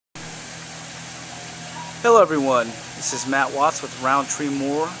Hello everyone, this is Matt Watts with Rountree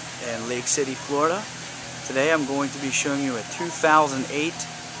Moore in Lake City, Florida. Today I'm going to be showing you a 2008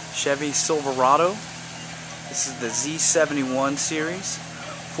 Chevy Silverado. This is the Z71 series,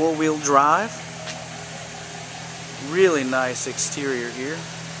 four-wheel drive. Really nice exterior here.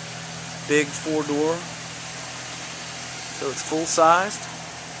 Big four-door, so it's full-sized.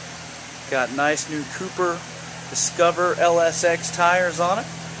 Got nice new Cooper Discover LSX tires on it.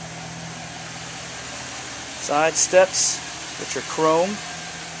 Side steps, which are chrome.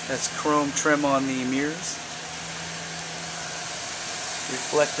 That's chrome trim on the mirrors.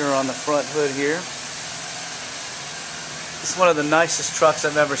 Reflector on the front hood here. This is one of the nicest trucks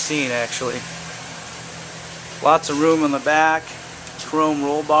I've ever seen, actually. Lots of room on the back. Chrome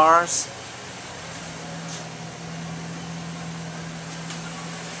roll bars.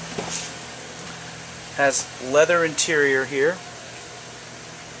 Has leather interior here.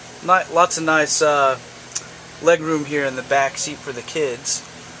 Lots of nice leg room here in the back seat for the kids.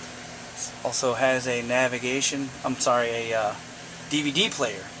 Also has a DVD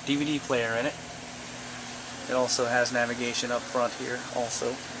player in it. It also has navigation up front here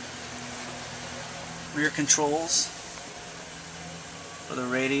also. Rear controls for the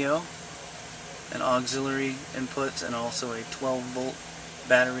radio and auxiliary inputs, and also a 12-volt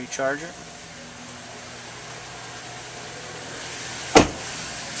battery charger.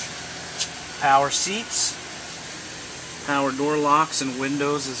 Power seats. Power door locks and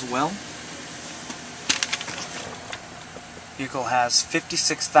windows as well. Vehicle has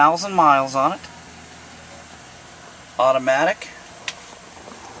 56,000 miles on it. Automatic.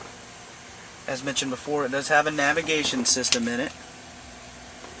 As mentioned before, it does have a navigation system in it.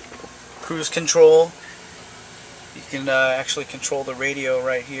 Cruise control. You can actually control the radio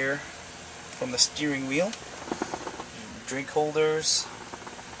right here from the steering wheel. Drink holders.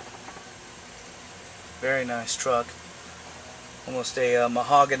 Very nice truck. Almost a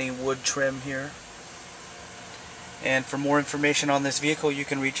mahogany wood trim here. And for more information on this vehicle, you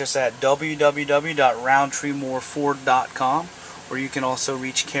can reach us at www.RountreeMoreFord.com, or you can also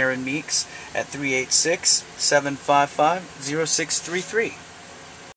reach Karen Meeks at 386-755-0633.